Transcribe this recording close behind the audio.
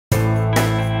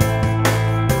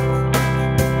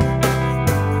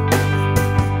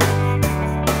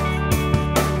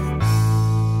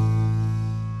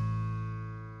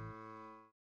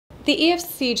The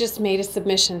EFC just made a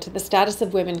submission to the Status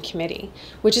of Women Committee,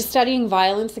 which is studying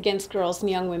violence against girls and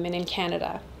young women in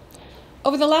Canada.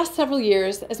 Over the last several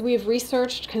years, as we have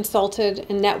researched, consulted,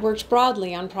 and networked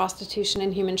broadly on prostitution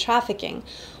and human trafficking,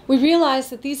 we realize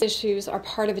that these issues are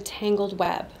part of a tangled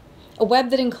web, a web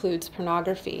that includes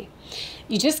pornography.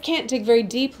 You just can't dig very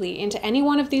deeply into any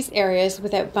one of these areas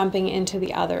without bumping into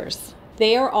the others.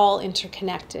 They are all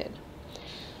interconnected.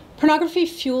 Pornography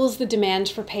fuels the demand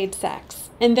for paid sex,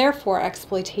 and therefore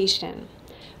exploitation.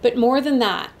 But more than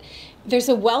that, there's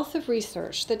a wealth of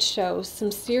research that shows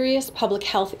some serious public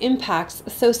health impacts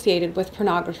associated with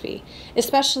pornography,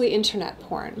 especially internet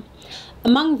porn.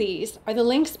 Among these are the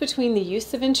links between the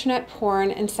use of internet porn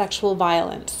and sexual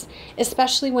violence,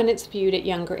 especially when it's viewed at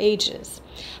younger ages.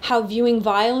 How viewing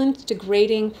violent,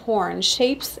 degrading porn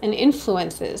shapes and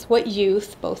influences what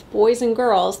youth, both boys and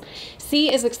girls,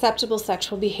 see as acceptable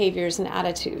sexual behaviors and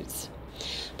attitudes.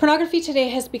 Pornography today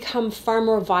has become far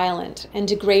more violent and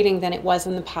degrading than it was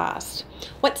in the past.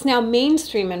 What's now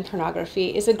mainstream in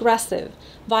pornography is aggressive,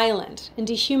 violent, and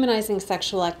dehumanizing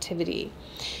sexual activity.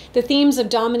 The themes of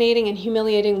dominating and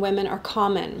humiliating women are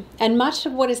common, and much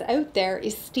of what is out there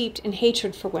is steeped in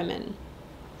hatred for women.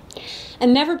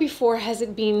 And never before has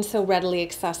it been so readily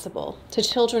accessible, to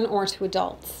children or to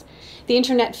adults. The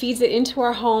internet feeds it into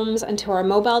our homes and to our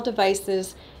mobile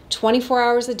devices 24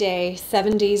 hours a day,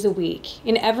 7 days a week,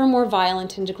 in ever more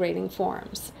violent and degrading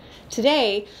forms.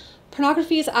 Today,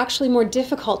 pornography is actually more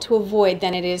difficult to avoid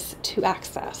than it is to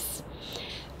access.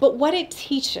 But what it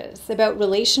teaches about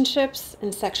relationships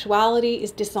and sexuality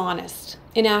is dishonest,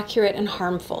 inaccurate, and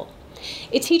harmful.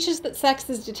 It teaches that sex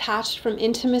is detached from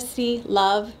intimacy,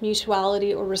 love,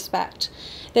 mutuality, or respect,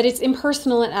 that it's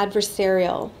impersonal and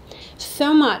adversarial.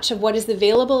 So much of what is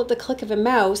available at the click of a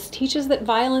mouse teaches that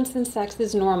violence in sex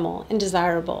is normal and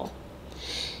desirable.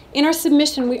 In our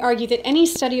submission, we argue that any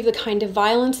study of the kind of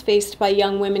violence faced by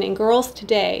young women and girls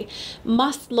today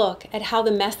must look at how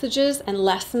the messages and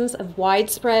lessons of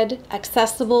widespread,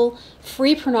 accessible,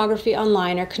 free pornography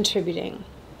online are contributing.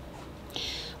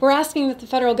 We're asking that the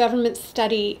federal government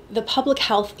study the public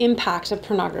health impact of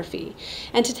pornography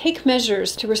and to take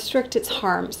measures to restrict its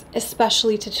harms,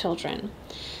 especially to children.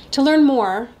 To learn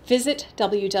more, visit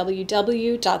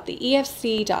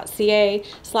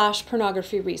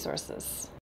www.theefc.ca/pornography resources.